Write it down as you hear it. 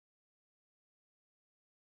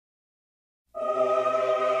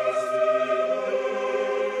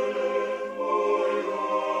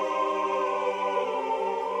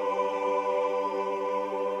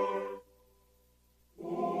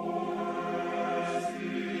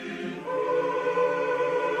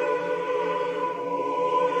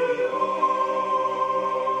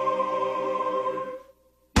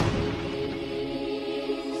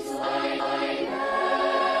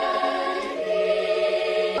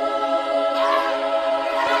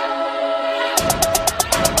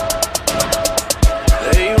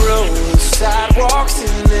walks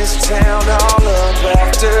in this town, all up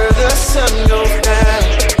after the sun goes down.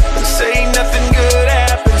 They say nothing good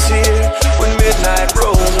happens here when midnight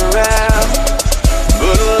rolls around,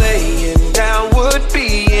 but laying down would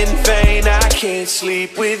be in vain. I can't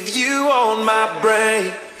sleep with you on my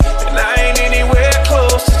brain, and I ain't anywhere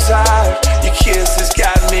close to tired. Your kiss has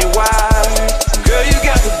got me wired. Girl, you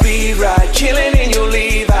got the beat right, killing in your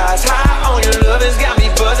Levi's. High on your love has got me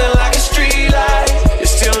buzzing like a street light.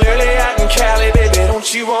 It's still early out in Cali, baby,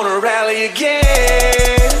 don't you wanna rally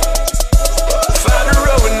again? Find a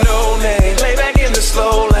road with no name, lay back in the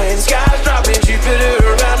slow lane. Skies dropping, Jupiter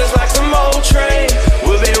around us like some old train.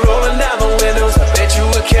 We'll be rolling down the windows, I bet you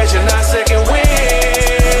we'll catch a nice second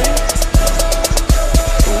wind.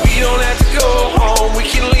 We don't have to go home, we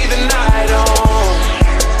can leave the night on.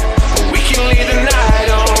 We can leave the night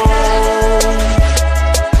on.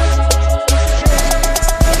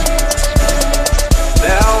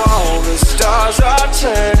 Now all the stars are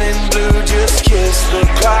turning blue. Just kiss the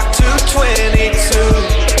clock to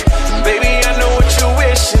 22. Baby, I know what you're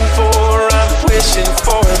wishing for, I'm wishing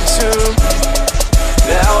for it too.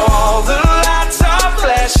 Now all the lights are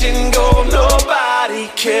flashing gold. Nobody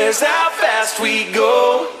cares how fast we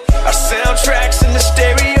go. Our soundtrack's in the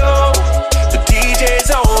stereo, the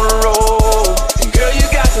DJ's on a roll. And girl, you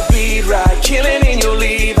got the beat right, killing in your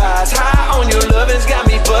Levi's. High on your love has got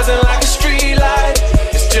me buzzing like a street light.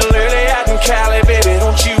 It's still early out in Cali, baby,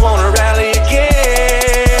 don't you wanna rally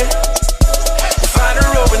again? Find a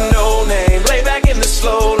road with no name, lay back in the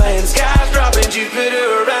slow lane. Skies dropping,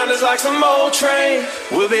 Jupiter around us like some old train.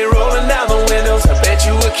 We'll be rolling down the windows, I bet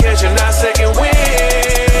you we'll catch a nice second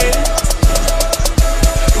wind.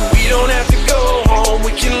 We don't have to go home,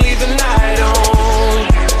 we can leave the night on.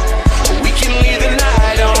 We can leave the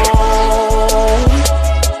night on.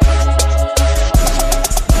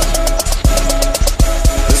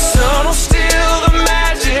 The sun will steal the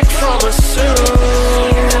magic from us soon,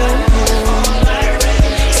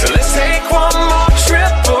 so let's take one more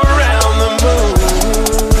trip around the moon.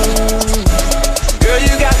 Girl,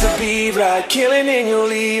 you got the beat right, killing in your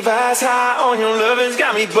Levi's. High on your lovers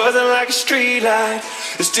got me buzzing like a street light.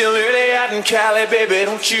 It's still early out in Cali, baby,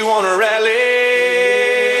 don't you wanna rally?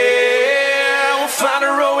 We'll find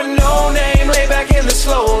a road with no name, lay back in the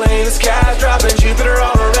slow lane. The sky's dropping, Jupiter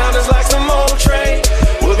all around us like some old train.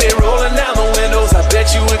 We'll be rolling down the windows, I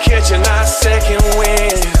bet you we'll catch a nice second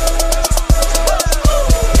wind.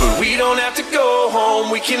 But we don't have to go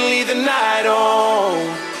home, we can leave the night on.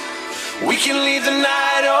 We can leave the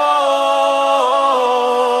night on.